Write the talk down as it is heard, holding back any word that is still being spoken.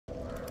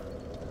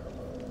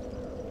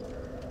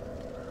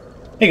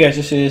Hey guys,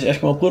 this is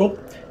Eskimo Poodle,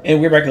 and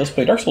we're back to Let's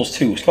Play Dark Souls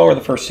 2, Scholar of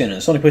the First Sin, on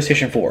the Sony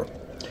PlayStation 4.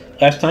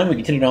 Last time we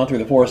continued on through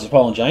the Forest of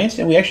Fallen Giants,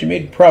 and we actually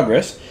made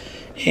progress,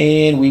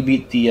 and we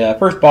beat the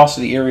first boss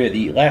of the area,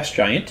 the Last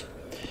Giant,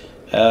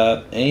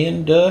 yeah,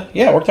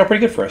 it worked out pretty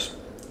good for us.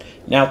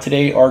 Now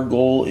today our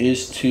goal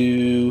is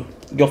to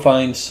go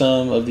find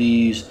some of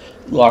these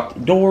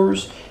locked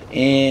doors,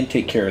 and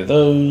take care of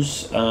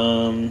those.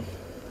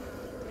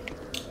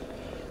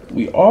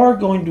 We are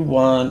going to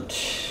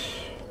want...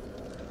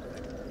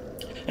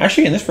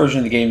 Actually, in this version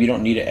of the game, you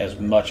don't need it as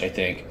much, I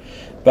think.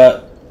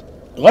 But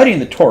lighting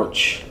the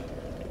torch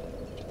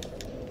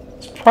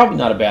is probably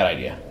not a bad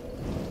idea.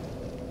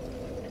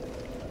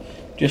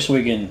 Just so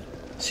we can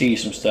see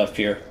some stuff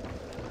here.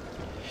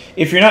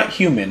 If you're not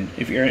human,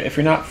 if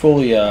you're not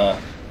fully,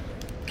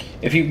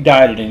 if you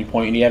died at any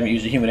point and you haven't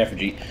used a human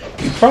effigy,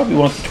 you probably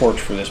want the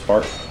torch for this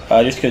part,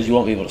 just because you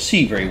won't be able to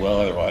see very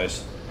well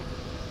otherwise.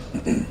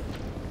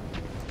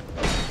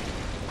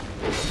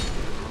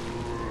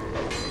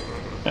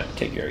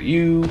 Take care of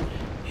you,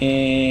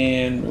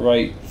 and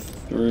right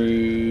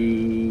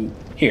through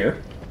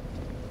here.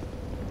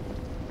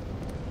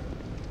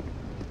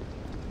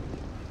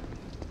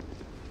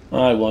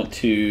 I want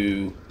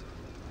to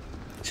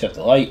set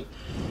the light,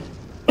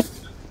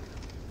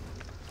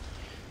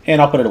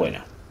 and I'll put it away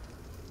now.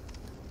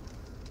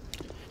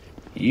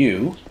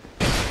 You.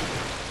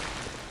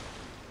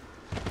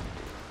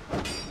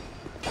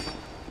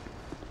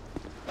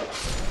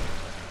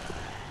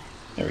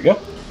 There we go.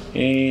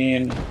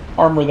 And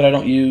armor that I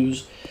don't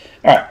use.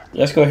 Alright,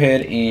 let's go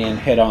ahead and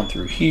head on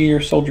through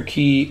here. Soldier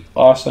key,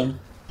 awesome.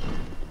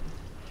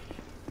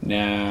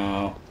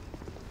 Now,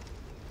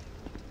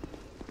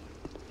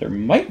 there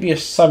might be a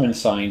summon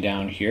sign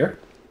down here.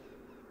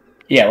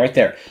 Yeah, right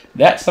there.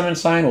 That summon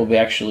sign will be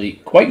actually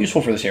quite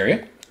useful for this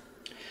area.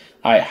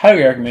 I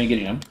highly recommend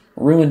getting him.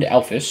 Ruined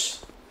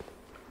Alphys.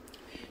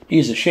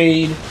 He's a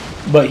shade,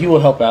 but he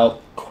will help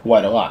out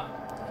quite a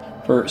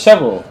lot. For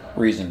several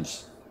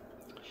reasons.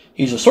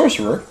 He's a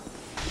sorcerer,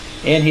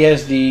 and he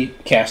has the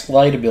cast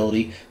light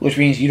ability, which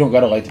means you don't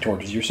gotta light the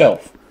torches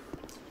yourself.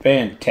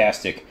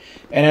 Fantastic.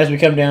 And as we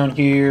come down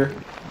here,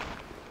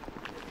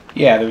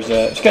 yeah, there's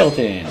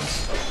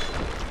skeletons.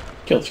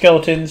 Kill the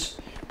skeletons.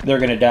 They're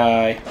gonna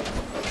die.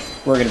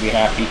 We're gonna be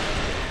happy.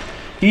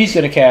 He's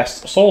gonna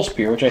cast Soul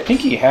Spear, which I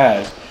think he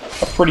has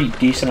a pretty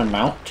decent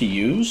amount to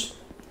use.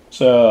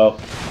 So,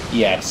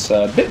 yeah, it's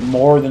a bit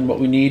more than what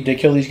we need to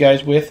kill these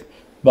guys with,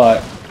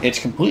 but it's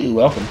completely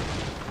welcome.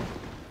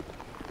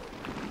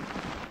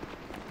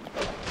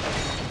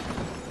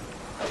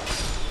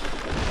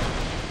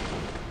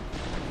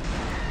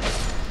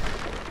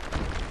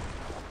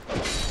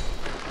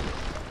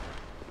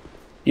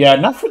 Yeah,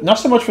 not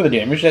so much for the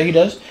damage that he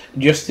does,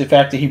 just the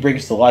fact that he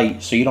brings the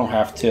light, so you don't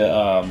have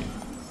to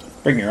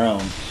bring your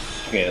own.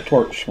 Okay, the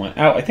torch went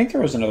out. I think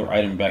there was another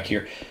item back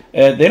here.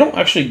 They don't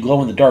actually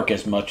glow in the dark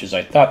as much as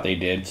I thought they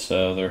did,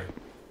 so they're...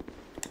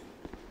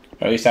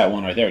 Or at least that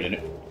one right there did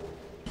it.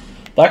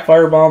 Black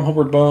Fire Bomb,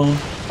 Homeward Bone.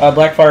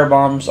 Black Fire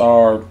Bombs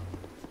are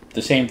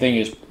the same thing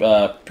as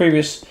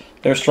previous.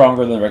 They're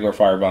stronger than regular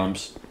Fire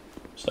Bombs.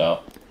 So,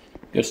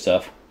 good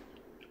stuff.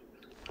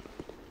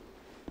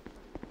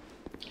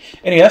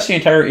 Anyway, that's the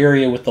entire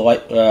area with the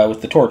light,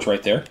 with the torch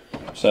right there.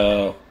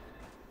 So,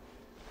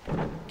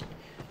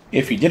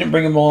 if you didn't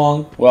bring him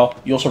along, well,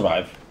 you'll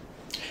survive.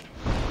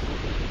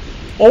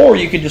 Or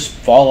you could just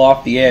fall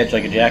off the edge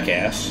like a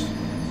jackass.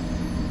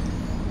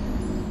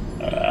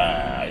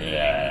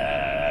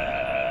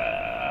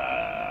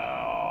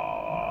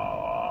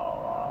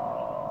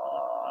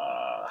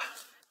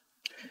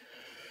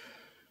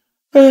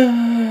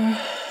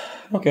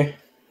 Okay.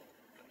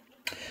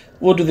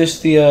 We'll do this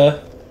the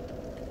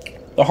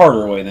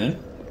harder way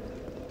then.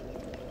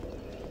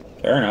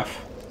 Fair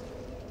enough.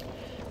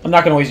 I'm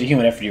not going to waste a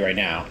human effigy right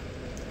now.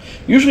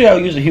 Usually I'll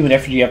use a human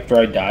effigy after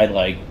I died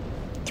like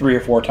 3 or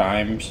 4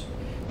 times,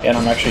 and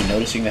I'm actually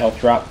noticing the health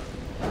drop.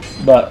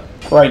 But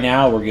right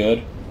now we're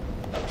good.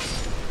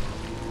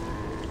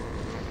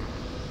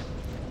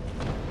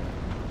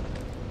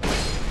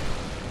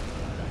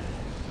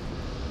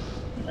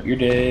 You're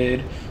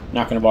dead.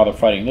 Not going to bother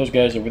fighting those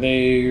guys over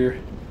there.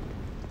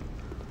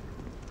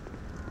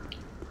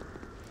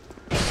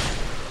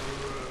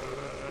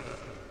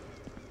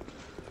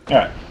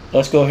 Alright,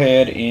 let's go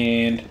ahead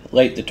and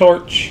light the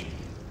torch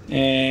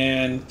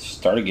and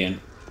start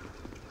again.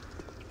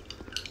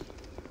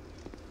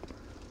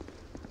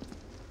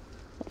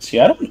 See,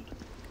 I don't...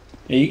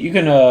 You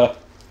can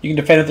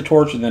defend with the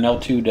torch, and then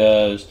L2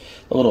 does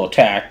a little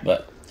attack,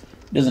 but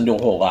it doesn't do a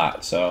whole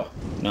lot, so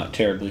I'm not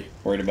terribly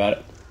worried about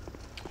it.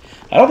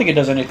 I don't think it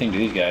does anything to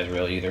these guys,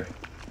 really, either.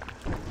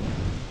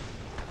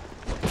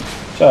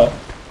 So,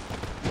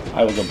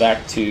 I will go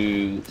back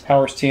to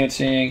Power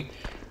Stancing,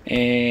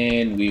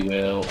 and we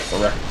will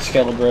erect the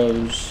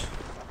Skelebros.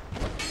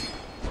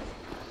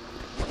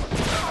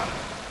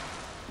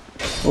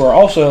 Who are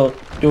also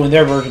doing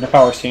their version of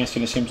Power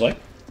Stancing, it seems like.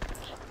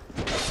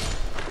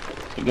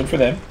 So good for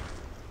them.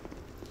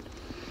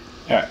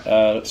 Alright,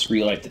 let's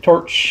relight the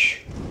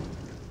torch.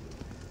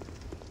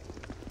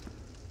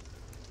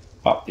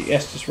 Pop the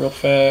Estus real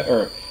fast,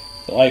 or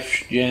the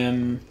life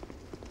gem.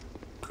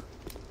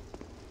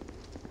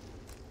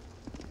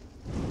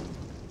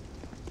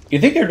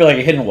 You'd think there'd be like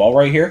a hidden wall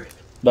right here,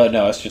 but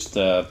no, it's just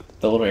the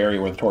little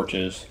area where the torch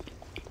is.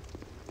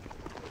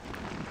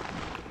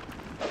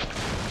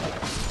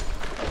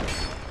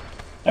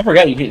 I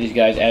forgot you hit these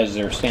guys as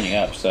they're standing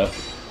up, so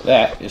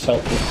that is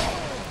helpful.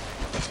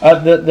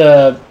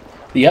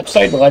 The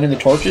upside to lighting the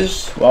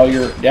torches while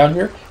you're down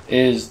here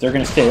is they're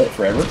going to stay lit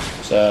forever.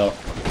 So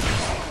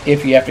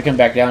if you have to come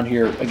back down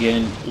here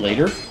again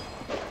later,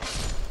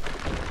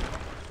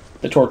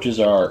 the torches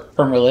are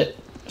permanently lit,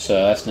 so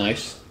that's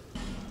nice.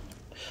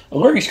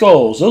 Alluring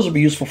Skulls, those would be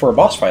useful for a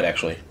boss fight,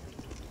 actually.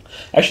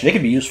 Actually, they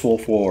could be useful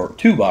for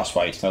 2 boss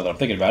fights, now that I'm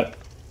thinking about it.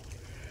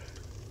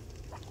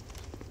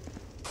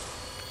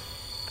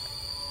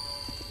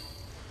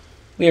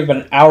 We have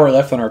about an hour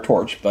left on our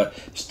torch, but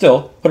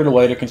still, put it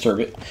away to conserve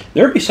it.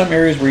 There would be some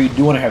areas where you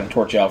do want to have the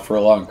torch out for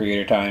a long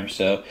period of time,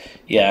 so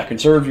yeah,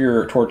 conserve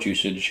your torch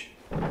usage.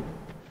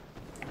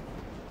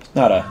 It's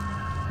not a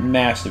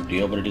massive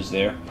deal, but it is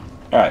there.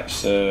 Alright,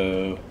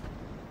 so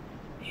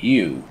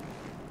you're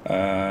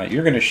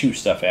going to shoot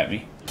stuff at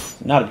me.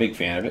 Not a big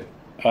fan of it.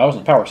 I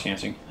wasn't power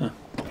stancing. Huh.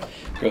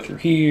 Go through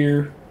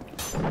here.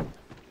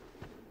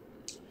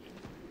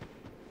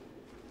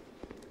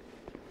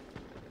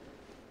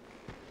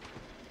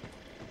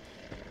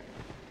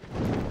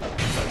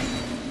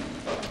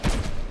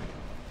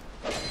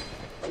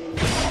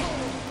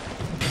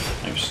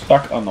 I'm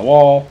stuck on the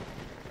wall.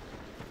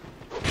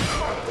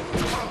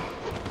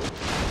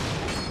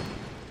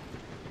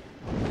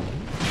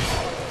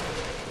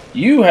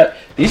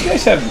 These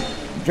guys have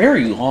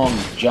very long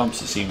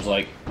jumps, it seems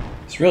like.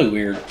 It's really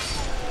weird.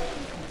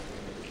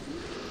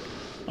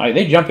 Alright,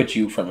 they jump at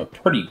you from a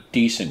pretty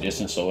decent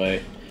distance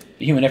away.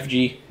 The human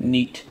effigy,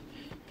 neat.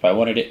 If I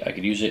wanted it, I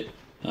could use it.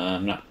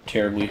 I'm not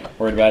terribly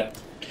worried about it.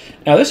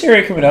 Now, this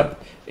area coming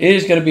up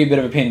is going to be a bit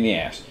of a pain in the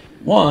ass.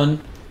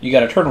 One, you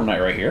got a Turtle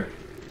Knight right here.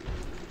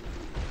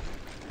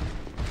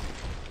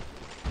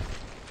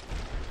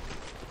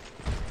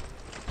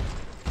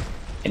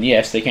 And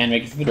yes, they can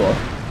make it through the door.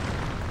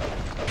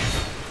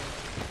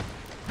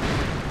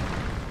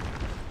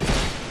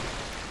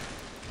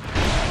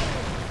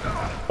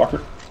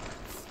 Fucker.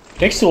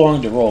 Takes too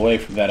long to roll away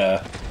from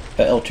that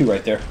L2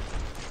 right there.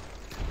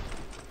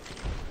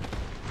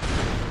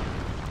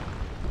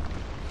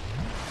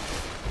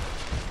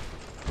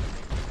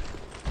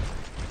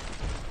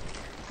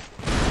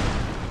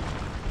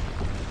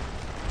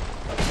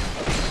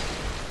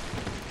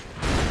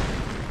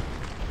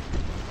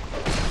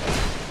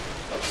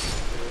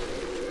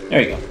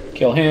 There you go.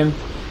 Kill him.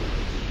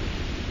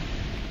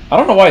 I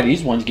don't know why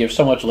these ones give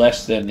so much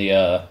less than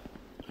the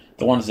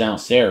ones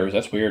downstairs.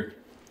 That's weird.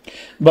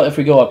 But if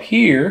we go up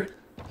here,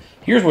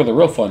 here's where the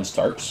real fun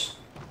starts.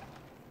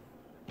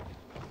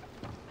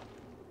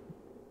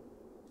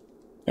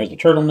 There's the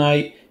Turtle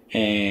Knight,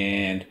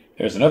 and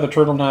there's another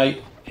Turtle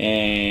Knight,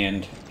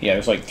 and yeah,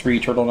 there's like 3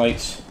 Turtle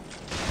Knights.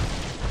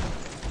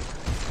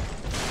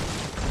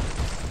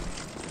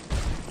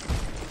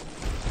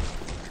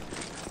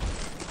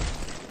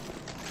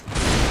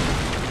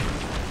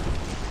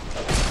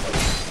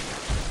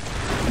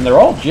 And they're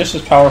all just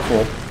as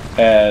powerful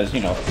as,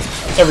 you know,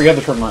 every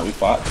other Turtle Knight we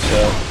fought,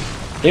 so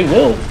they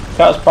will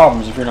cause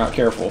problems if you're not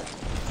careful.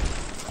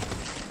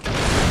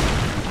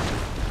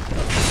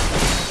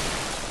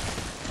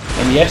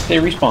 And yes, they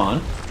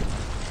respawn.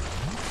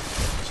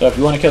 So if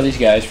you want to kill these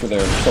guys for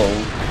their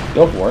souls,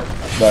 go for it.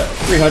 But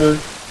 300,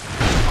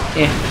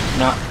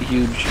 not a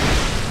huge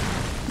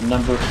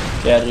number,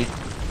 sadly.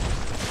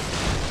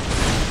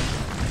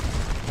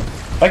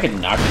 If I could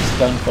knock this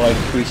stun for like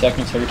 3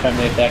 seconds every time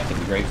they attack, that'd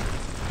be great.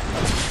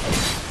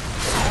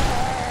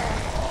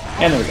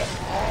 And there we go.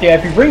 Yeah,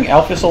 if you bring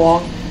Alphys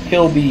along,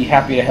 he'll be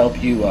happy to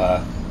help you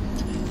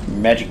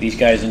magic these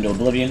guys into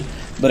oblivion.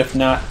 But if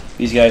not,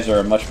 these guys are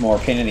a much more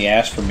pain in the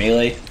ass for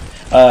melee.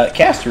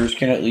 Casters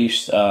can at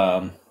least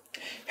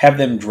have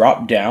them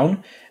drop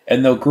down,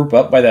 and they'll group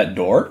up by that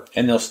door,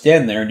 and they'll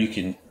stand there, and you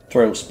can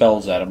throw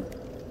spells at them.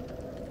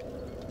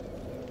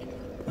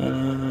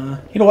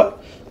 You know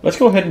what? Let's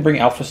go ahead and bring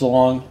Alphys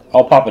along.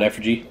 I'll pop an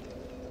effigy.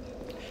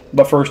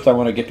 But first, I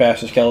want to get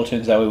past the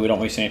skeletons, that way we don't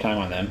waste any time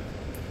on them.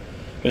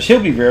 Because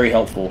he'll be very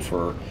helpful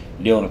for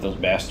dealing with those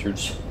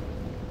bastards.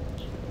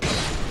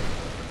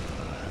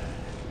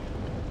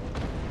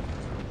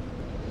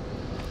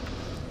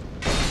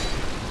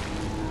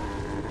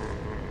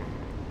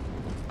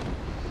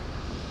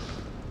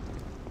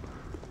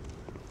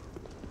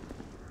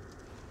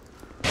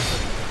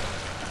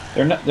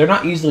 They're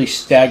not easily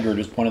staggered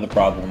is one of the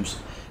problems.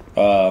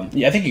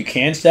 Yeah, I think you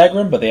can stagger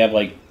them, but they have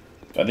I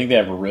think they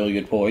have a really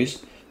good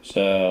poise.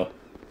 So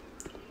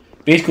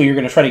basically, you're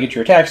going to try to get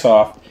your attacks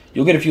off.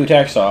 You'll get a few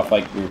attacks off,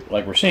 like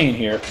we're seeing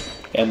here,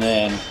 and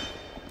then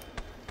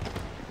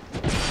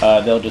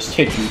they'll just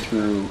hit you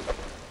through.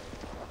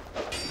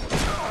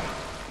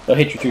 They'll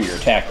hit you through your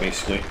attack,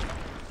 basically.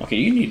 Okay,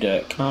 you need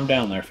to calm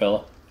down there,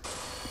 fella.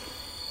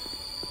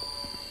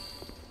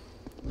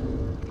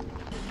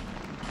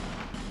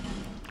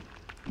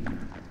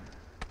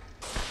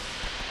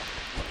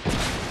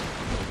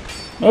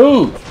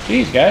 Oh,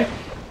 jeez, guy.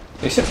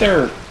 They sit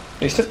there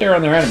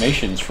on their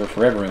animations for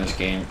forever in this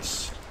game.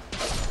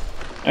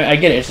 I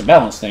get it. It's a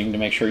balance thing to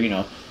make sure, you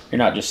know, you're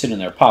not just sitting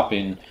there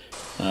popping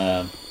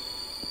an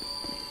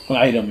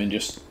item and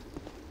just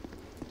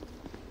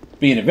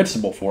being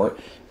invincible for it.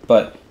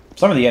 But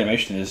some of the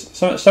animations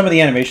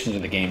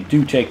in the game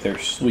do take their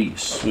sweet,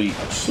 sweet,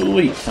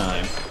 sweet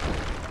time.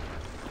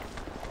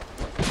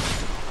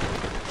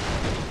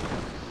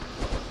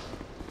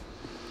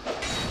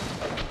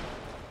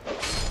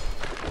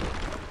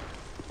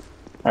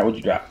 Alright, what'd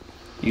you drop?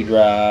 You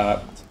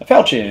dropped a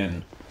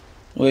Falchion,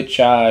 which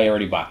I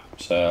already bought.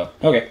 So,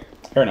 okay,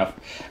 fair enough.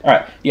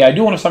 Alright, yeah, I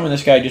do want to summon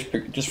this guy just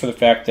for the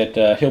fact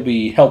that he'll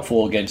be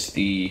helpful against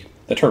the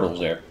turtles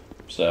there.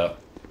 So,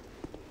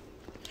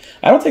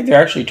 I don't think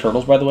they're actually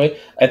turtles, by the way.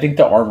 I think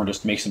the armor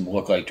just makes them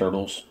look like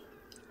turtles.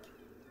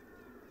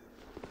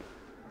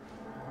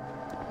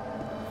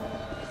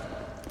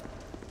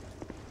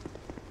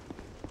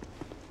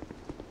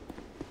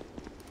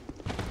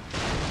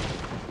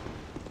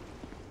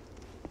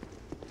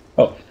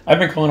 Oh, I've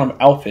been calling him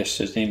Alphys.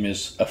 His name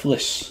is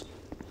Afflis.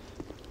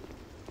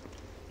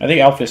 I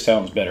think Alphys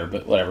sounds better,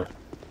 but whatever.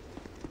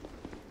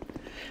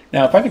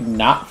 Now, if I could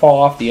not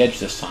fall off the edge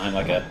this time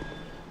like an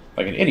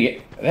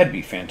idiot, that'd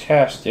be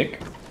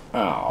fantastic.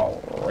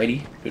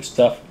 Alrighty, good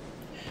stuff.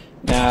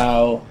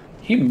 Now,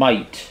 he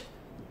might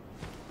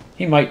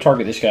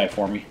target this guy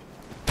for me.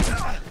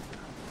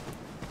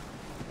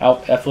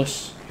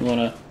 Afflis, you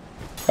wanna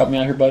help me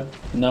out here, bud?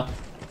 No?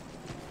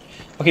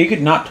 Okay, you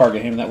could not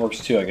target him, that works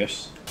too, I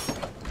guess.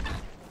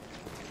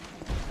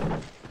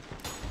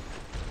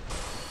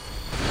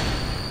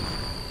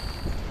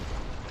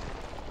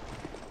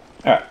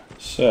 Alright,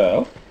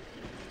 so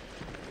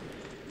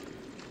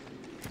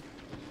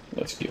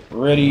let's get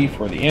ready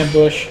for the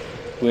ambush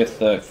with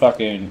the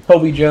fucking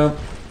Kobe jump.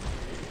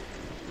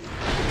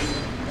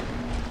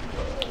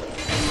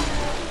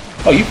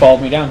 Oh, you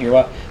followed me down here.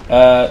 Well,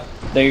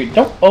 they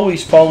don't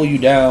always follow you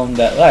down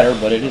that ladder,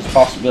 but it is a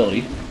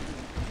possibility.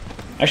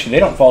 Actually, they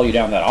don't follow you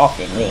down that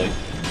often, really.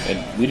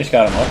 And we just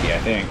got unlucky, I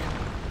think.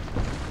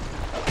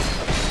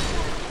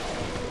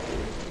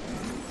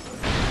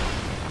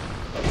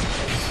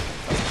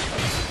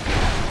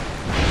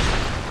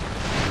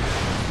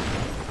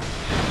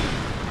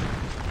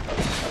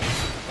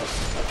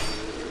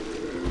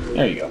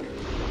 There you go.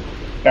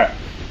 Alright.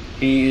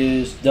 He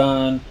is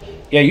done.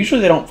 Yeah,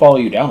 usually they don't follow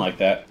you down like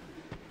that.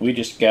 We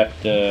just got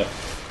the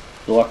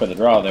luck of the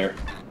draw there.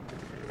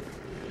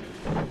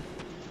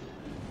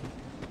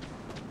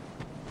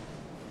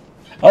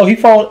 Oh, he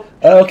followed...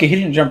 okay, he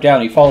didn't jump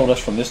down. He followed us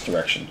from this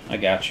direction. I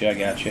got you, I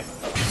got you.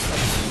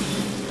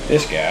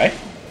 This guy.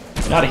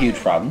 Not a huge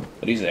problem,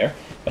 but he's there.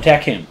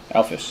 Attack him.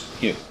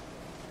 Alphys, you.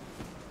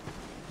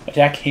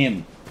 Attack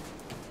him.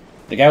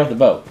 The guy with the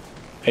bow.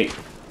 Hey.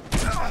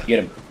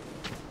 Get him.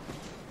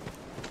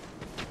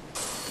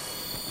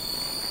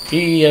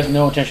 He has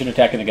no intention of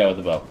attacking the guy with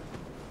the bow.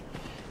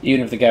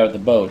 Even if the guy with the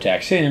bow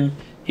attacks him,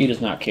 he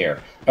does not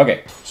care.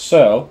 Okay,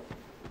 so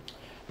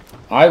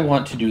I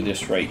want to do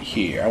this right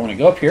here. I want to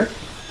go up here,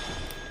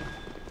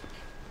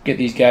 get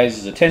these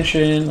guys'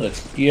 attention.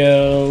 Let's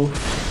go.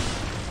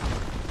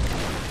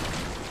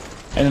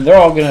 And then they're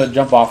all going to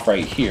jump off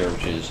right here,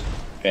 which is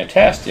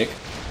fantastic.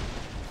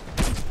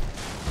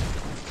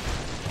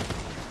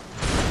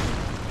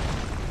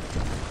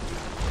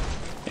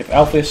 If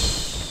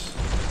Alphys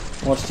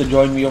wants to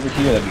join me over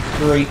here, that'd be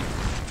great.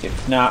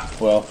 If not,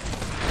 well,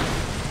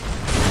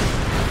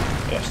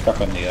 yeah,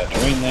 stuck on the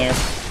terrain there.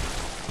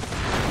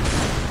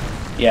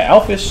 Yeah,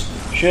 Alphys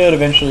should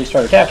eventually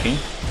start attacking.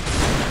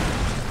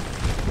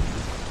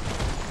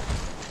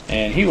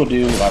 And he will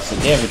do lots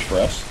of damage for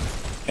us.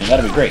 And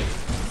that'll be great.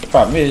 The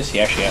problem is, he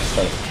actually has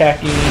to start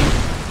attacking.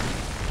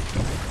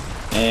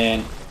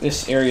 And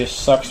this area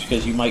sucks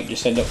because you might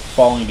just end up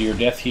falling to your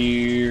death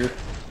here.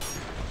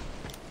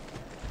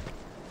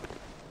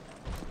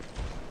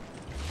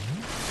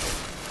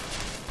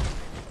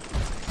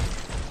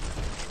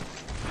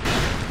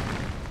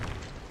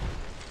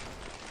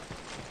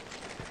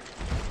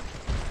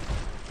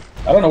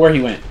 I don't know where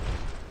he went.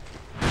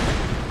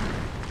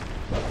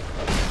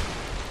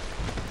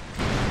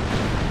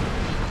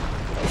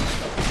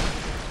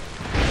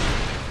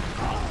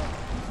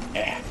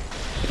 Yeah.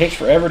 It takes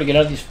forever to get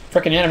out of these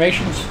frickin'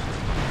 animations.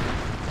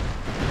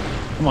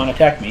 Come on,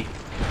 attack me.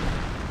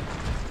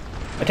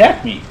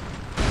 Attack me!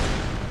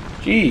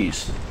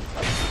 Jeez.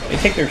 They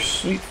take their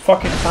sweet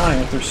fucking time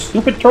with their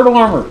stupid turtle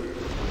armor.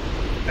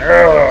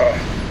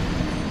 Ugh.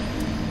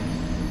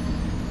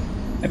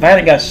 If I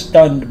hadn't got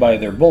stunned by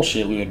their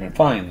bullshit, we would have been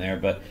fine there,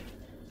 but...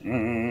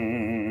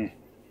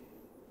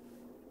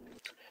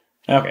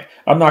 Okay,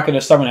 I'm not going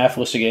to summon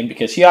Afflis again,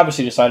 because he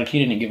obviously decided he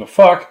didn't give a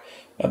fuck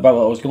about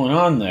what was going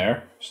on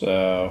there,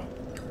 so...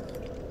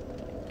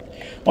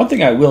 One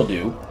thing I will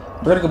do,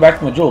 we're going to go back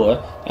to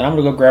Majula, and I'm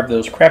going to go grab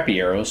those crappy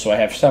arrows, so I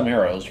have some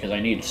arrows, because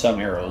I need some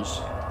arrows.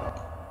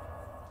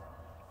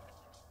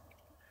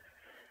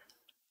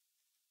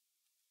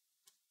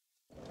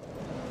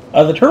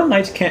 The Turtle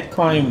Knights can't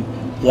climb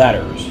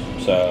ladders,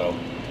 so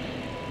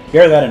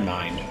bear that in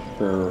mind.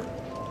 for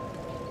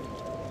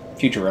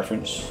future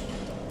reference.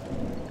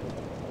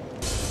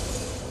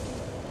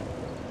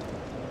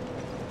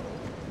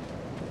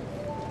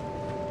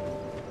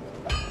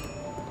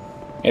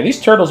 Yeah,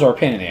 these turtles are a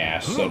pain in the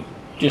ass, so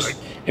just,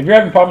 if you're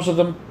having problems with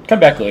them, come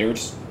back later.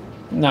 It's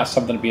not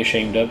something to be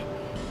ashamed of.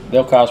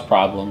 They'll cause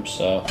problems,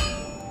 so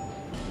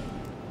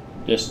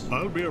just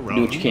do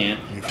what you can.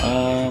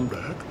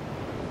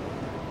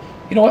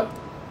 You know what?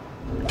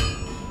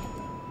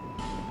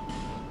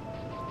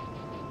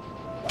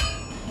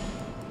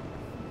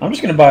 I'm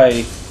just going to buy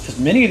as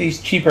many of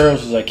these cheap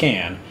arrows as I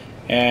can,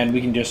 and we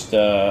can just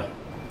talk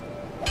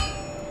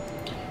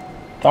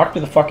to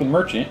the fucking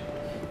merchant.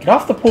 Get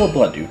off the pool of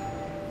blood, dude.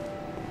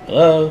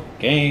 Hello?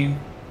 Game?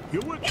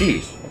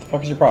 Jeez, what the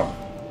fuck is your problem?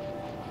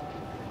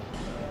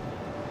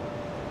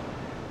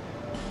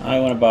 I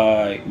want to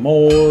buy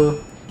more.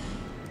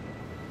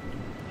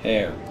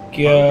 There we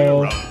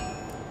go.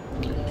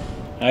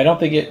 I don't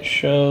think it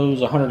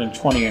shows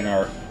 120 in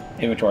our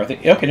inventory. I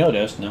think, okay, no, it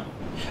does. No,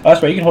 oh,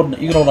 that's right. You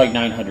can hold like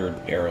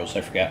 900 arrows.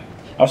 I forgot.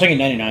 I was thinking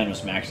 99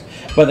 was max,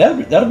 but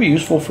that'll be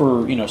useful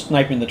for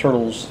sniping the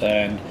turtles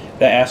and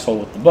the asshole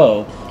with the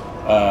bow.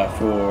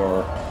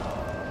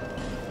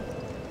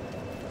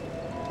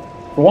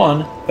 For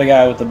one, the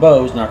guy with the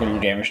bow is not going to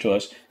do damage to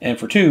us, and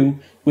for two,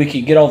 we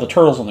can get all the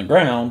turtles on the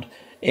ground,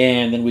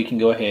 and then we can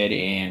go ahead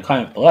and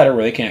climb up the ladder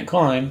where they can't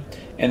climb,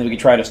 and then we can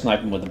try to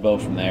snipe them with the bow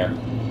from there.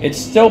 It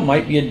still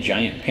might be a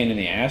giant pain in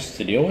the ass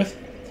to deal with,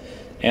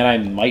 and I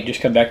might just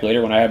come back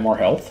later when I have more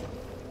health,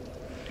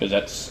 because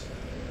that's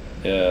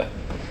a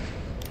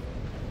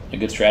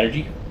good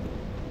strategy.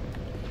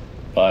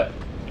 But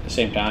at the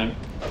same time,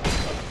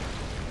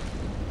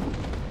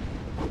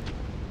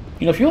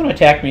 if you want to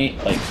attack me,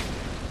 like,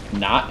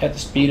 not at the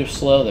speed of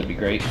slow, that'd be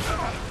great.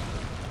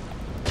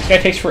 This guy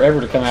takes forever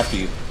to come after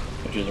you,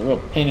 which is a real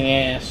pain in the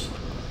ass.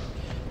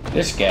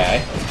 This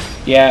guy,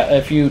 yeah,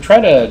 if you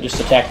try to just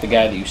attack the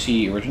guy that you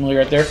see originally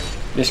right there,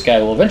 this guy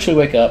will eventually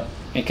wake up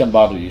and come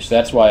bother you. So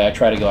that's why I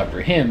try to go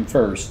after him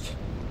first.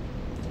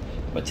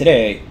 But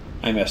today,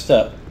 I messed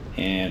up,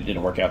 and it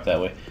didn't work out that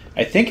way.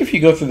 I think if you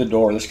go through the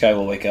door, this guy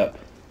will wake up.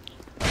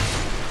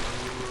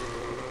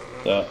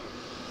 So,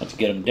 let's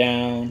get him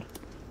down.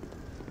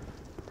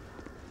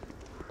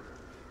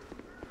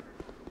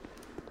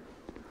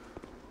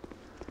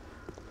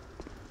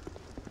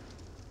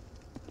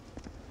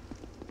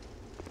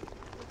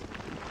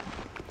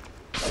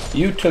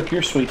 You took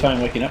your sweet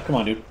time waking up. Come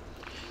on, dude.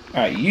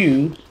 Alright,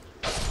 you.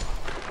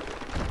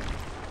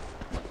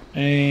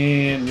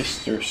 And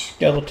Mr.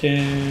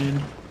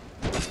 Skeleton.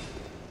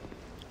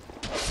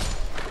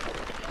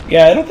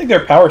 Yeah, I don't think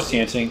they're power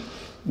stancing,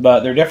 but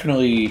they're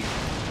definitely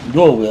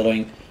dual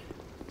wielding.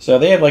 So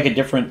they have like a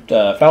different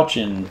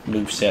falchion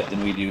moveset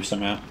than we do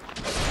somehow.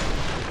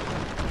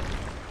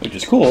 Which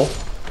is cool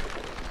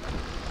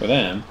for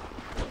them.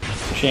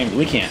 It's a shame that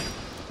we can't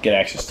get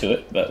access to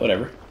it, but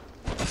whatever.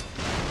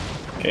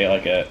 Okay,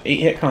 like a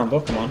 8-hit combo,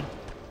 come on.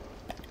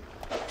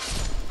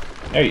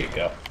 There you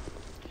go.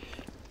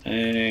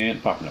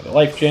 And pop another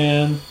life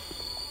gem.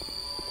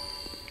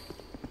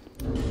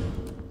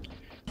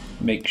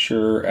 Make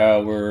sure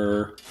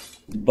our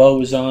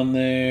bow is on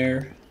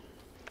there.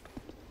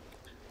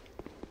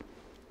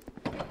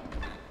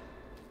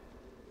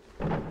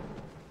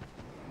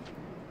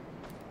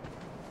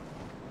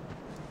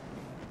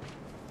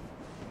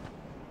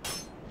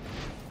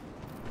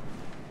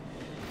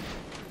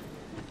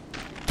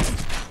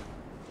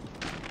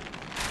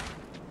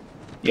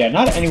 Yeah,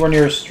 not anywhere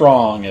near as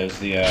strong as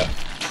the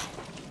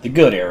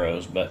good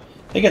arrows, but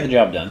they get the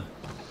job done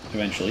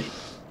eventually.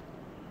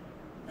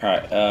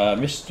 Alright,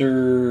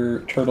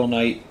 Mr. Turtle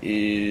Knight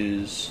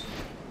is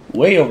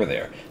way over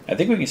there. I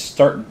think we can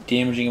start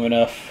damaging him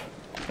enough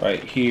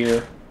right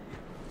here.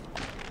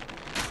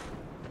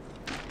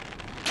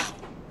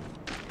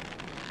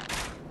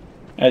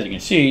 As you can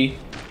see,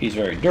 he's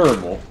very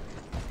durable.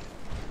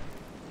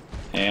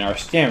 And our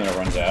stamina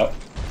runs out,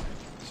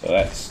 so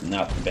that's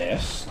not the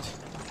best.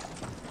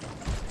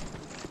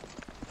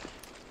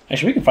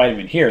 Actually, we can fight him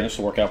in here, and this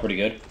will work out pretty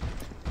good.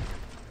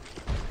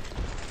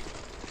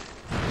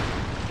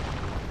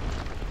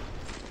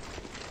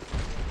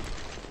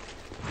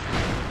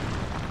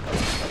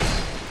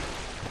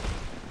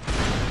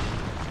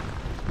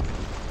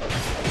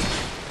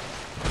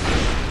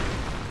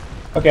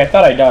 Okay, I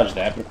thought I dodged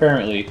that, but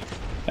apparently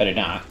I did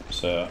not,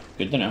 so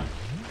good to know.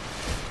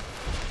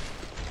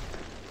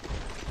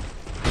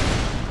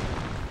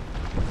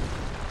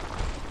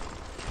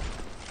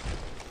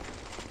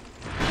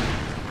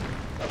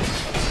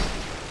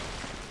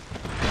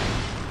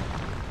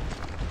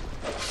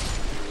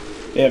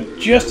 They have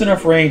just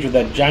enough range with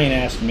that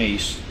giant-ass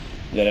mace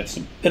that it's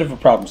a bit of a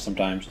problem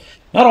sometimes.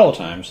 Not all the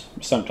times,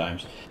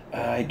 sometimes.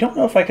 I don't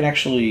know if I can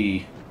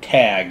actually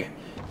tag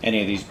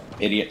any of these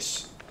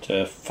idiots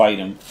to fight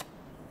them.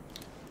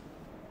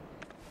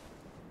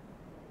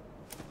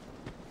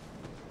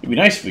 It'd be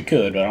nice if we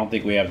could, but I don't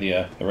think we have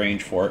the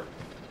range for it.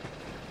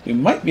 We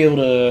might be able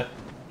to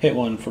hit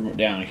one from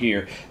down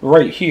here.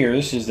 Right here,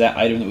 this is that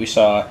item that we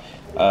saw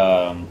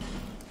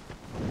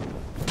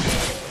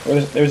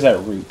There's that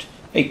root.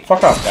 Hey,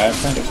 fuck off, guy. I'm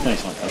trying to explain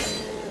something.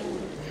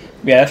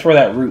 Yeah, that's where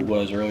that root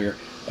was earlier.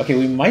 Okay,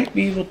 we might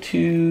be able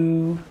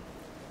to...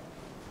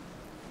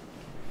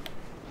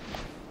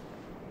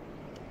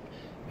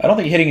 I don't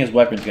think hitting his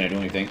weapon is going to do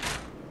anything.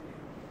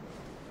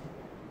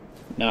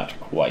 Not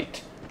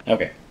quite.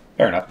 Okay,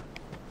 fair enough.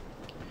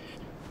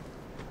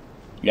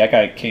 Yeah, that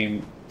guy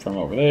came from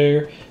over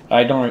there.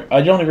 I don't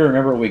even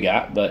remember what we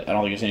got, but I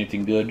don't think it's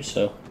anything good.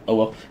 So, oh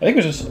well. I think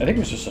it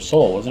was just a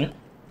soul, wasn't it?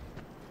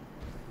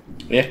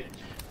 Yeah,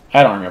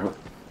 I don't remember.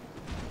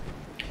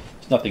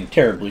 It's nothing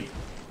terribly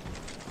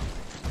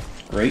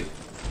great.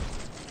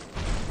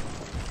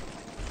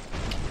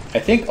 I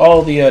think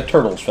all the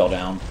turtles fell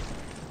down.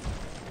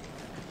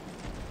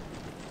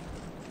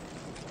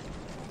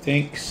 I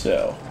think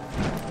so.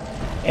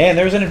 And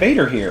there's an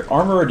invader here,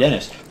 Armorer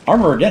Dennis.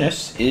 Armorer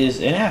Dennis is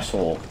an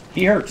asshole.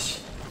 He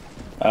hurts.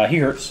 He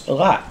hurts a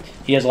lot.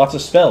 He has lots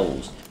of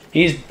spells.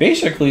 He's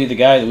basically the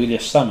guy that we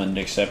just summoned,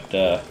 except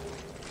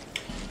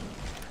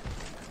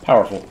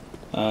powerful.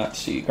 Let's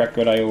see, crack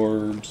red eye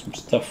orb, some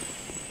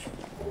stuff.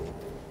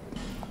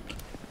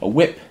 A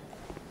whip.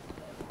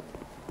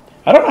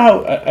 I don't know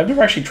how. I've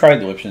never actually tried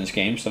the whips in this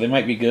game, so they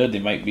might be good. They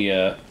might be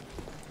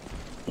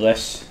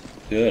less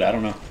good. I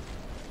don't know.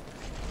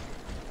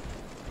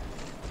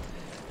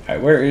 All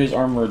right, where is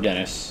Armorer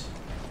Dennis?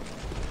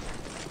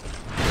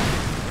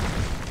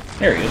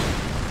 There he is.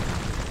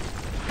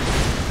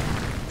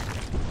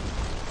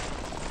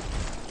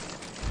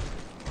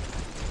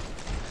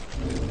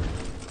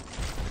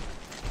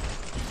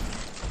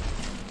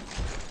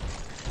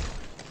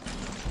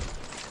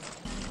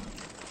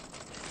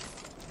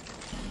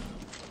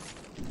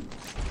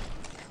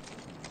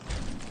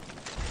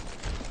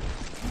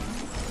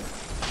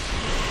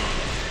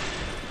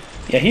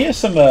 Yeah, he has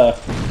some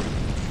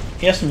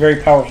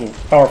very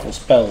powerful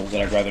spells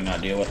that I'd rather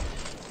not deal with.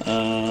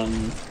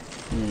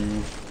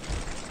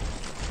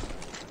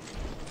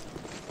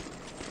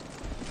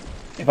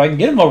 If I can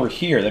get him over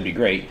here, that'd be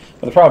great.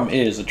 But the problem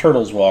is the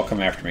turtles will all come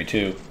after me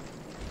too,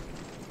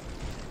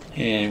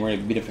 and we're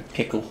in a bit of a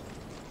pickle.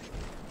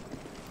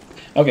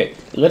 Okay,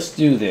 let's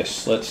do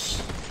this.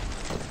 Let's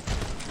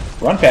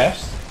run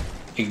past,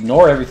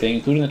 ignore everything,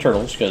 including the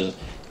turtles, because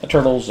the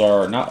turtles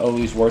are not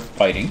always worth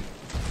fighting.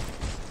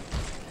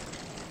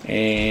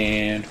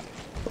 And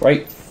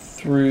right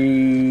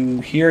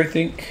through here, I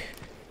think,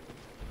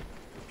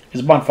 is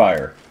a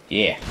bonfire.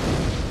 Yeah.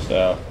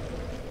 So,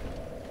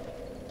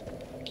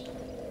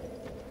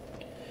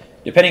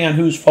 depending on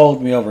who's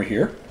followed me over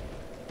here,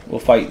 we'll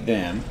fight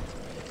them.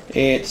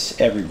 It's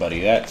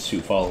everybody. That's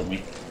who followed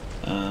me.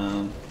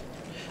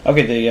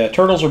 Okay, the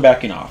turtles are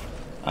backing off.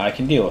 I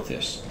can deal with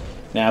this.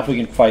 Now, if we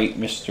can fight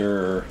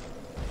Mr.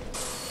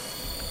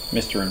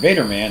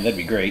 Invader Man, that'd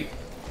be great.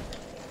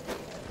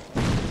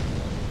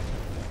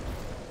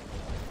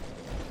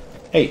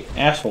 Hey,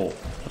 asshole.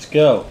 Let's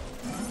go.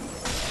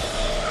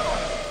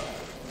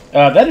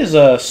 That is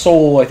a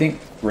soul, I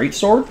think, great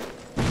sword.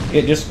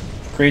 It just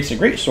creates a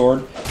great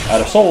sword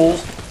out of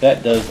souls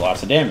that does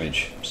lots of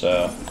damage.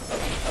 So,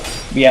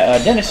 yeah,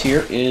 Dennis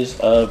here is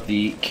of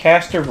the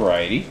caster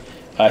variety.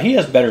 He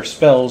has better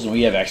spells than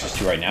we have access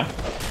to right now.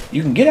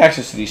 You can get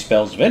access to these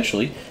spells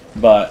eventually,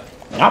 but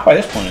not by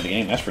this point in the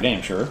game. That's for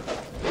damn sure.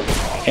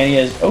 And he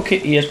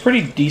has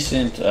pretty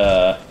decent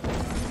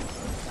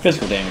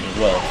physical damage as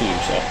well too.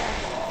 So.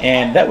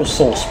 And that was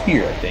Soul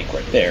Spear, I think,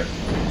 right there.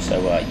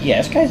 So,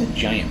 yeah, this guy's a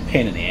giant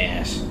pain in the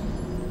ass.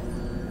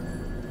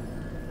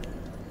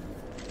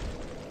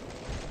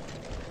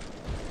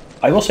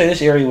 I will say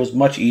this area was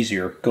much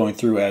easier going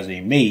through as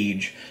a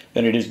mage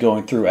than it is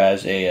going through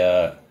as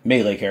a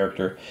melee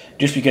character,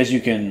 just because you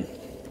can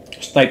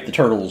snipe the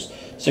turtles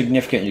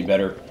significantly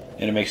better,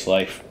 and it makes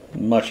life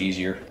much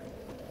easier.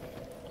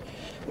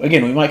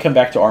 Again, we might come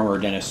back to Armorer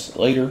Dennis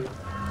later,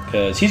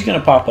 because he's going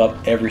to pop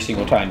up every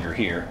single time you're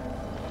here.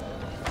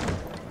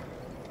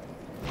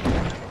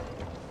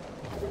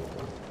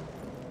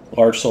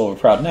 Large Soul of a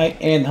Proud Knight,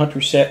 and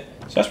Hunter set,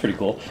 so that's pretty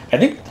cool. I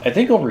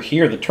think over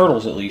here the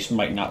turtles at least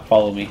might not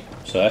follow me,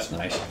 so that's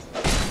nice.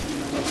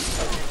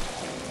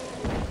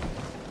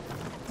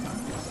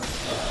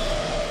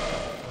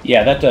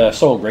 Yeah, that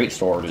Soul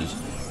Greatsword is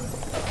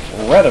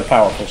rather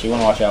powerful, so you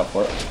want to watch out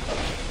for it.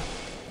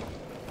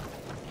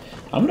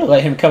 I'm going to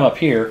let him come up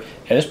here,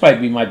 and this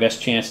might be my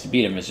best chance to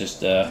beat him, is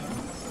just let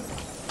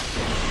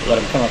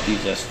him come up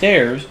these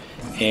stairs,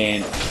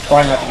 and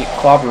try not to get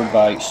clobbered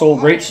by Soul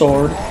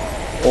Greatsword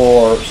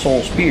or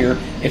Soul Spear.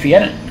 If he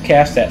hadn't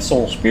cast that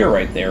Soul Spear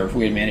right there, if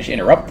we had managed to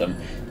interrupt them,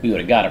 we would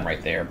have got him right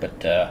there.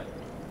 But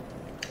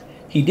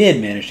he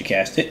did manage to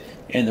cast it,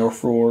 and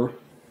therefore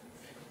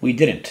we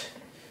didn't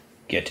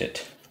get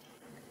it.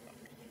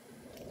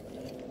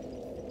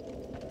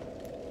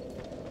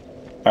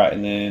 Alright,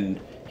 and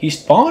then he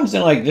spawns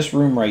in like this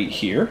room right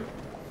here.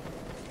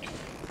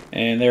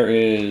 And there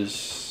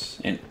is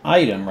an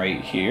item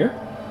right here.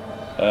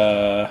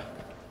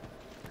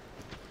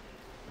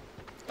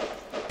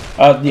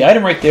 The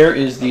item right there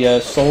is the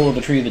Soul of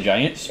the Tree of the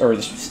Giants, or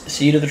the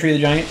Seed of the Tree of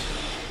the Giants,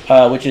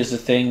 which is the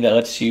thing that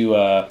lets you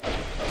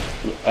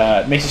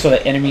Makes it so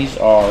that enemies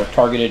are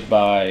targeted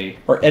by,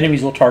 or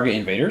enemies will target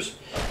invaders.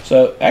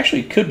 So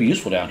actually could be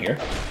useful down here.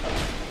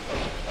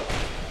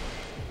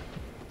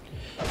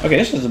 Okay,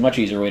 this is a much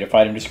easier way to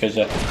fight him just because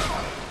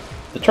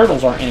the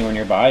turtles aren't anywhere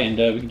nearby, and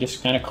we can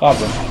just kind of clobber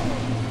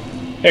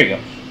them. There you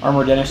go.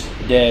 Armor Dennis,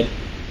 dead.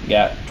 We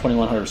got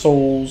 2,100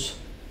 souls.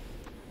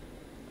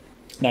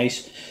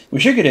 Nice. We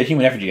should get a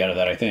human effigy out of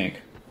that, I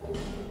think.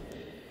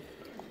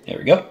 There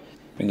we go.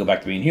 We can go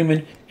back to being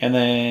human, and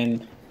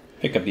then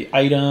pick up the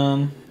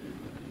item.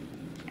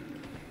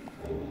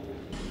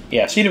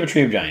 Yeah, Seed of a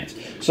Tree of Giants.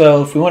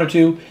 So if we wanted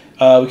to,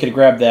 we could have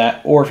grabbed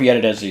that, or if we had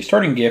it as a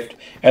starting gift,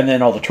 and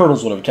then all the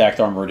turtles would have attacked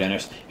Armor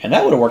Dennis, and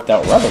that would have worked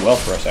out rather well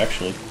for us,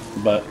 actually.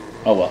 But,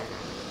 oh well.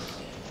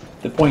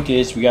 The point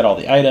is, we got all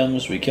the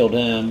items, we killed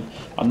him.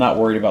 I'm not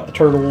worried about the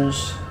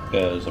turtles,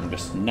 because I'm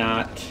just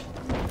not.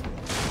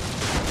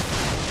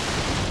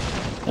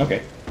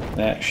 Okay,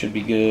 that should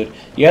be good.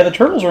 Yeah, the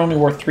turtles are only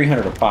worth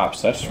 300 a pop,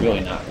 so that's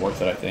really not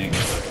worth it, I think.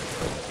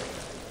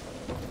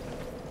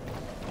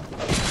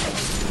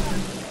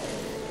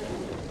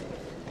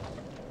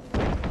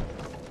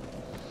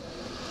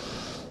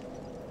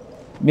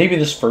 Maybe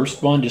this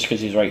first one, just because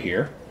he's right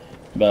here.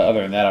 But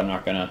other than that, I'm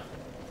not gonna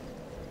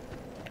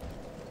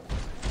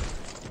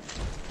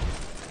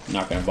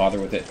bother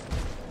with it.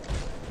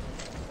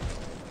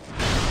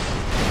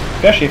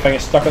 Especially if I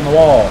get stuck on the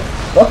wall.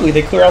 Luckily,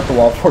 they clear out the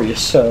wall for you,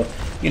 so,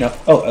 you know.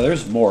 Oh,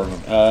 there's more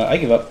of them. I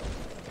give up.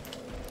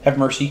 Have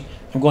mercy.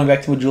 I'm going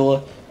back to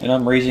Majula, and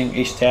I'm raising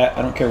a stat.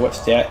 I don't care what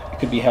stat. It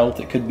could be health,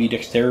 it could be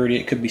dexterity,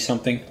 it could be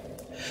something.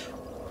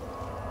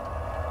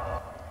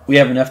 We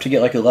have enough to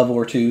get like a level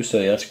or two, so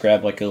yeah, let's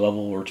grab like a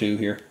level or two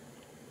here.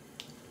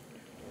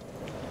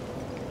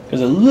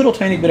 Because a little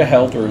tiny bit of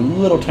health or a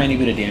little tiny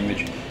bit of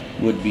damage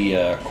would be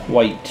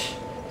quite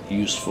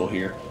useful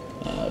here.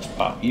 Let's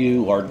pop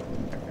you, our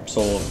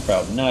Soul of a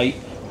Proud Knight.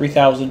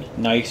 3,000,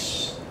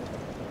 nice.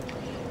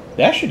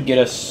 That should get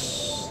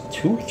us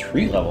 2 or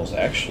 3 levels,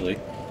 actually.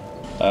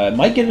 It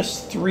might get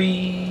us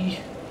 3...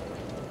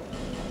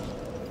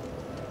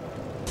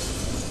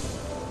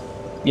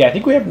 Yeah, I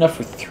think we have enough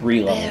for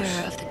 3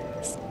 levels.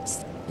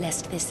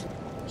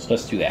 So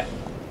let's do that.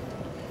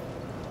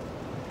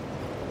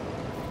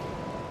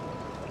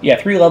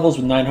 Yeah, 3 levels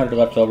with 900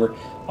 left over.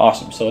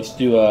 Awesome. So let's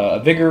do a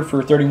Vigor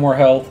for 30 more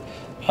health.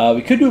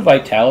 We could do a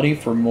Vitality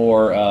for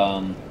more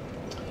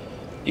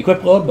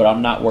equip load, but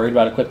I'm not worried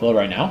about equip load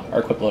right now.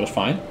 Our equip load is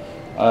fine.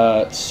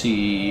 Let's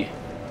see.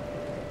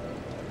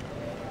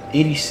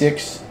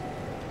 86.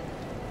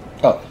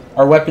 Oh,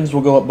 our weapons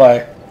will go up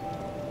by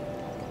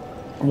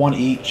 1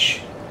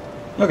 each.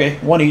 Okay,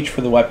 1 each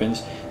for the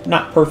weapons.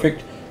 Not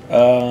perfect.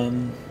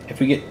 If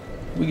we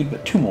could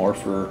put 2 more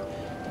for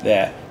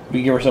that. We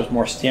can give ourselves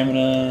more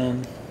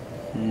stamina.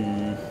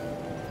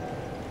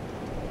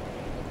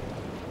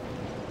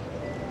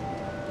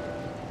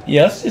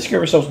 Yeah, let's just give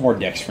ourselves more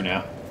dex for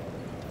now.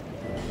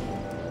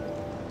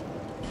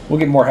 We'll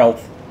get more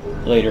health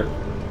later.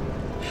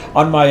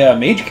 On my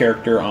mage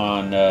character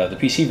on the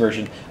PC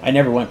version, I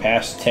never went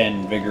past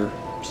 10 vigor,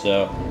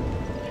 so.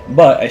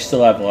 But I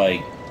still have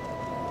like,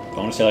 I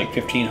want to say like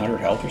 1,500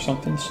 health or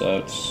something, so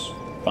it's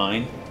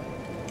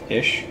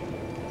fine-ish.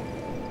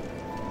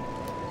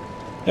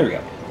 There we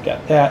go.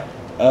 Got that.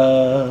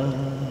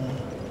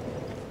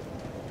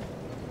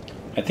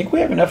 I think we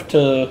have enough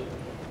to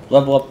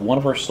level up one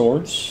of our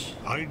swords.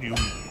 I knew.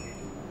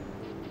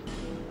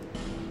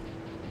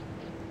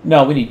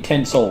 No, we need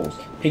 10 souls.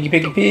 Piggy,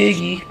 piggy,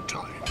 piggy.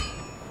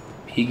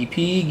 Piggy,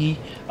 piggy.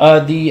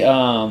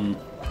 The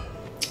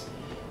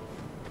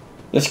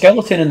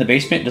skeleton in the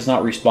basement does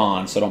not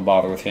respawn, so don't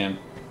bother with him.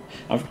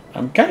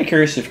 I'm kind of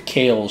curious if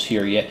Kale's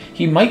here yet.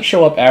 He might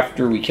show up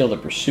after we kill the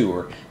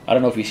pursuer. I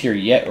don't know if he's here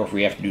yet or if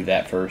we have to do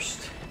that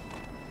first.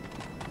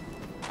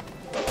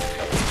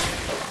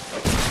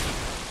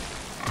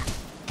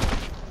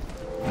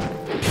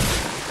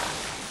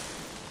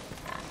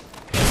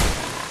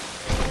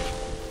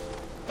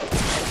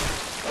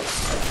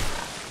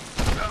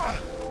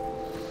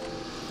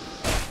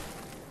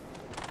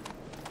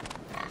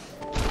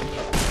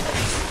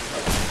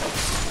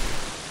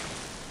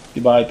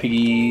 Goodbye,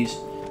 piggies.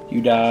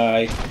 You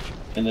die,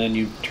 and then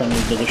you turn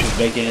into delicious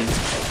bacon.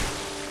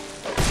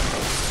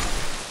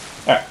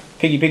 Alright,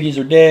 piggies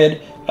are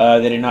dead.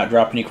 They did not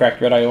drop any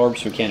cracked red eye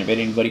orbs, so we can't invade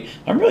anybody.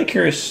 I'm really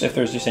curious if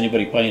there's just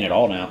anybody playing at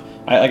all now.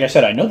 Like I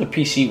said, I know the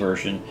PC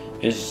version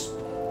is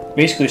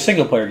basically a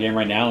single-player game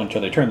right now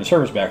until they turn the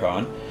servers back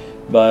on,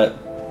 but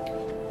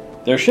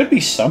there should be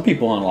some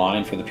people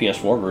online for the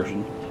PS4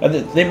 version.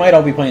 They might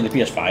all be playing the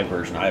PS5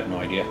 version, I have no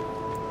idea.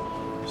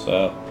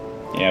 So,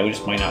 yeah, we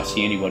just might not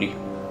see anybody.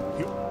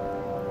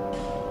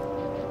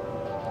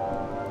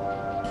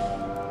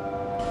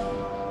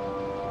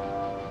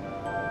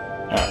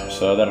 Alright,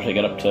 so that'll take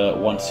it up to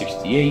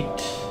 168.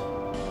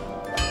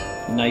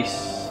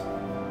 Nice.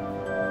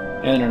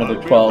 And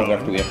another 12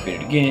 after we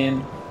upgrade it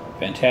again.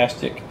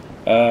 Fantastic.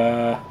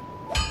 I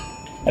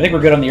think we're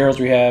good on the arrows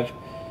we have.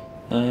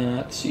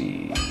 Let's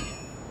see.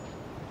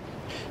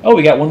 Oh,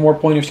 we got one more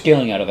point of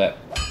scaling out of that.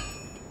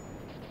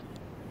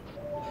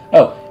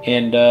 Oh,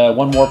 And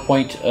 1 more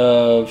point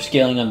of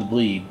scaling on the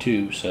bleed,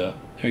 too. So,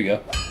 there you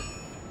go.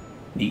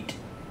 Neat.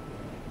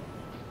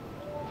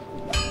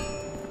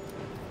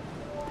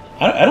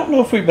 I don't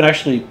know if we've been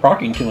actually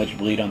proccing too much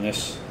bleed on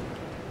this.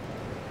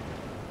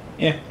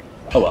 Yeah.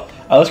 Oh well.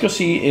 Let's go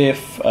see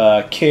if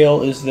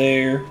Kale is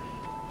there.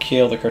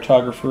 Kale the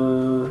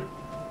cartographer.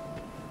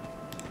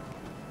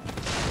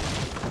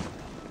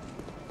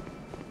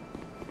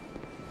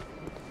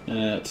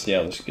 Let's see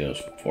how this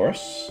goes for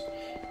us.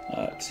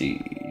 Let's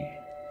see.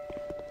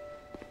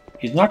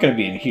 He's not going to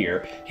be in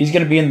here. He's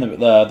going to be in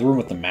the room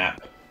with the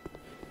map.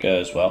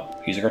 Because,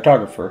 well, he's a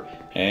cartographer,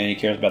 and he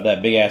cares about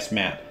that big-ass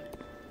map.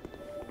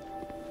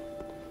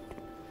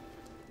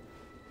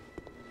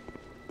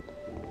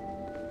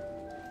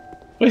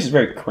 The place is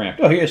very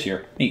cramped. Oh, he is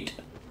here. Neat.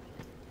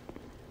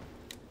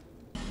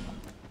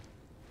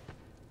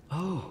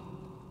 Oh,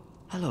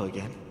 hello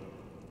again.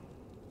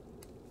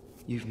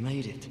 You've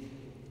made it.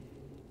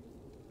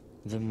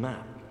 The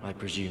map, I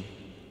presume.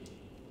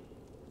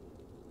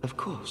 Of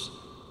course.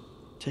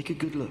 Take a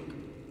good look.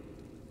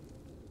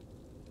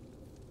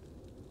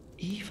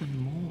 Even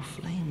more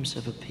flames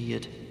have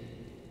appeared.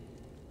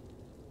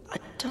 I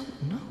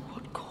don't know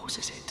what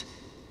causes it.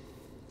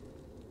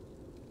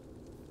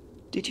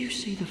 Did you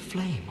see the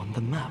flame on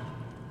the map?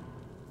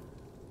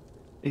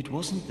 It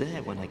wasn't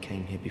there when I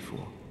came here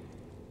before.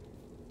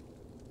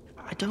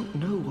 I don't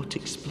know what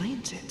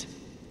explains it.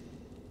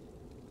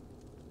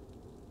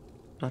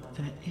 But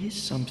there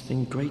is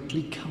something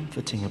greatly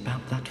comforting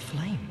about that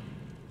flame.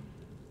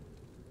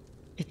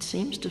 It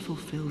seems to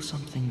fulfill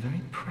something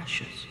very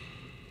precious,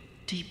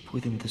 deep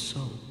within the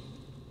soul.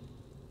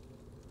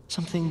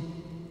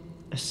 Something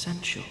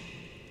essential.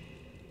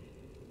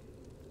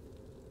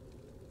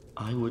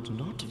 I would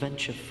not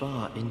venture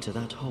far into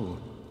that hole.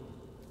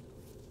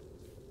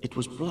 It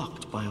was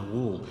blocked by a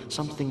wall,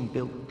 something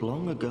built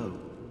long ago.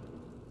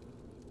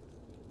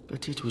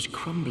 But it was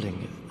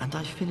crumbling, and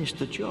I finished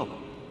the job.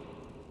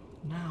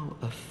 Now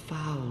a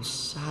foul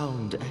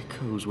sound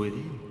echoes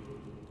within.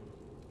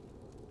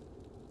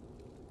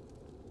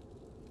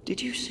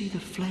 Did you see the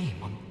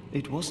flame on?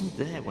 It wasn't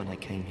there when I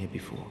came here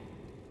before.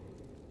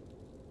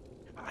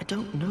 I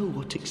don't know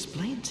what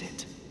explains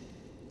it.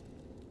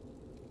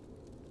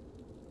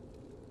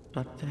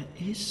 But there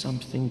is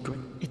something great.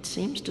 It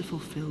seems to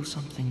fulfill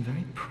something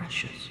very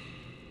precious,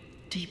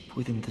 deep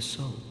within the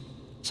soul.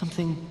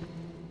 Something...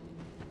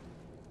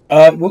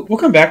 We'll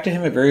come back to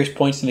him at various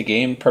points in the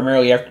game,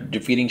 primarily after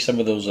defeating some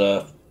of those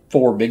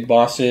 4 big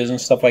bosses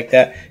and stuff like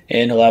that,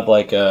 and he'll have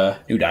like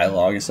new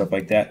dialogue and stuff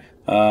like that.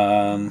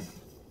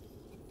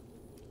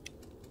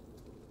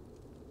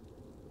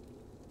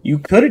 You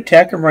could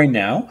attack him right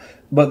now,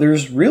 but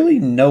there's really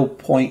no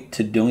point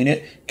to doing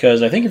it,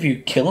 because I think if you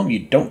kill him, you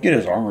don't get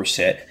his armor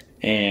set,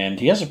 and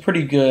he has a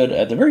pretty good,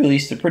 at the very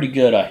least, a pretty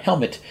good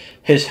helmet.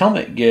 His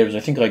helmet gives, I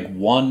think, like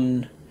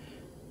 1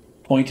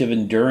 point of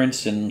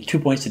endurance and 2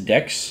 points of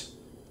dex.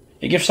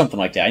 It gives something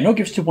like that. I know it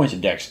gives 2 points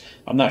of dex.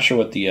 I'm not sure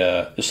what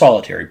the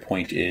solitary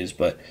point is,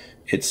 but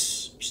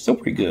it's still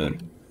pretty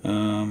good.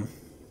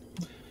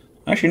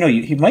 Actually, no,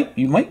 you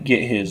might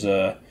get his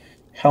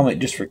helmet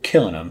just for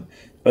killing him,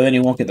 but then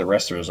you won't get the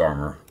rest of his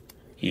armor.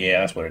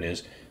 Yeah, that's what it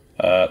is.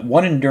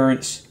 1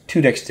 endurance,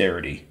 2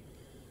 dexterity.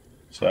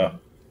 So,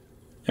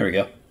 there we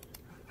go.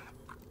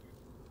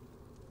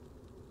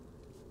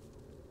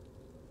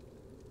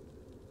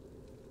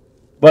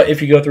 But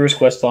if you go through his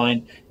quest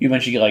line, you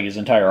eventually get like his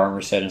entire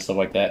armor set and stuff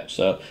like that.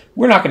 So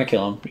we're not going to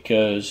kill him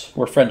because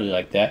we're friendly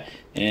like that.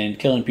 And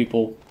killing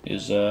people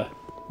is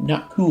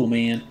not cool,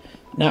 man.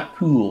 Not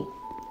cool.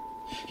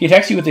 He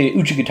attacks you with the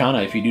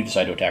Uchigatana if you do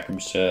decide to attack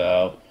him.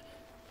 So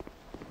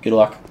good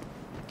luck.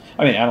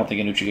 I mean, I don't think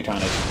an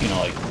Uchigatana is, you know,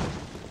 like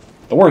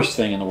the worst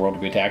thing in the world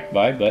to be attacked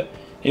by, but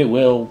it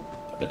will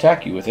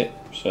attack you with it.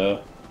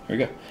 So here we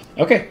go.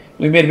 Okay,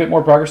 we made a bit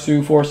more progress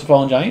through Forest of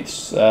Fallen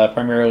Giants.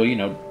 Primarily, you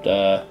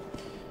know,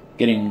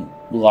 getting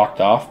locked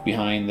off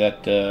behind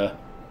that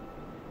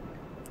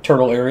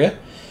turtle area.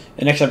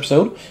 The next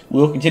episode,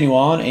 we'll continue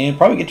on and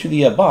probably get to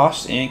the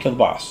boss and kill the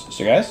boss.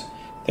 So guys,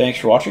 thanks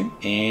for watching,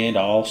 and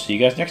I'll see you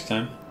guys next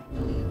time.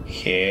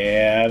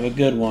 Have a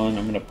good one.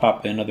 I'm going to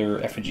pop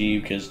another effigy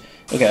because,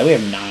 okay, we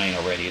have 9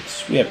 already.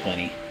 We have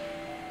plenty.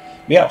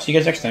 But yeah, I'll see you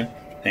guys next time.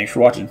 Thanks for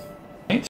watching.